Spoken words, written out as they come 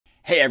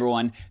Hey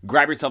everyone,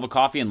 grab yourself a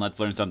coffee and let's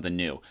learn something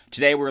new.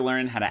 Today we're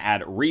learning how to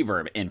add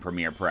reverb in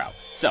Premiere Pro.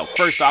 So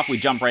first off, we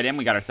jump right in,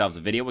 we got ourselves a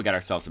video, we got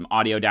ourselves some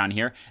audio down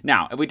here.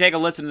 Now, if we take a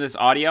listen to this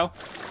audio,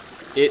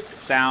 it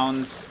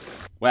sounds,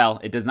 well,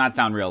 it does not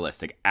sound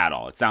realistic at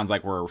all. It sounds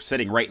like we're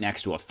sitting right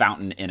next to a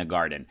fountain in a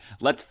garden.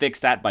 Let's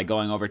fix that by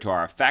going over to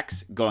our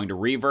effects, going to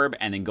reverb,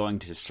 and then going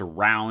to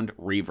surround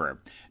reverb.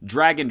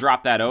 Drag and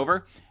drop that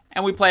over.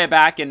 And we play it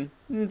back and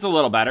it's a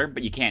little better,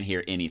 but you can't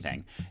hear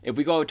anything. If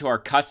we go to our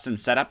custom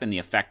setup in the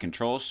effect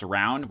controls,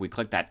 surround, we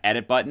click that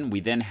edit button, we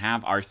then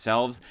have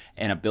ourselves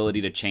an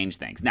ability to change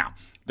things. Now,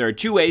 there are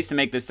two ways to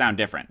make this sound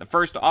different. The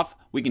first off,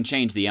 we can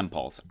change the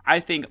impulse. I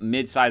think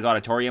mid-size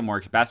auditorium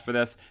works best for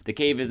this. The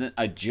cave isn't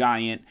a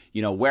giant,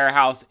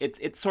 warehouse.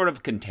 It's sort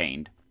of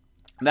contained.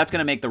 That's going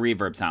to make the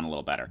reverb sound a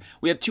little better.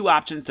 We have two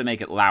options to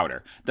make it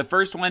louder. The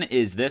first one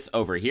is this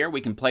over here. We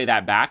can play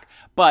that back,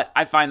 but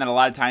I find that a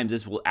lot of times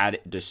this will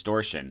add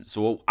distortion.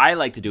 So what I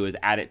like to do is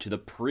add it to the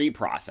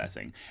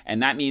pre-processing.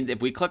 And that means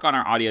if we click on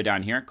our audio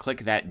down here,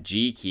 click that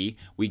G key,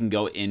 we can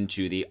go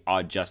into the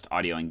adjust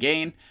audio and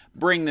gain,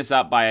 bring this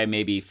up by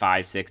maybe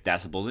 5-6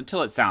 decibels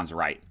until it sounds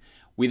right.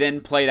 We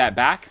then play that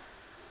back,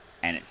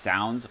 and it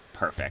sounds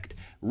perfect.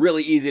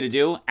 Really easy to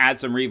do. Add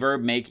some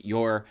reverb, make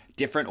your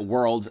different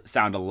worlds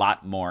sound a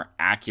lot more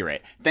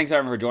accurate. Thanks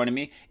everyone for joining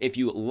me. If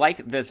you like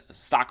this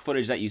stock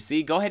footage that you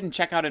see, go ahead and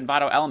check out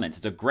Envato Elements.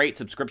 It's a great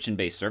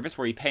subscription-based service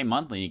where you pay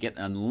monthly and you get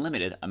an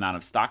unlimited amount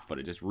of stock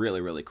footage. It's really,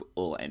 really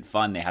cool and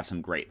fun. They have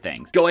some great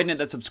things. Go ahead and hit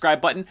that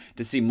subscribe button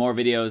to see more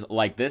videos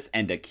like this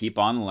and to keep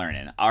on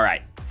learning. All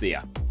right, see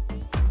ya.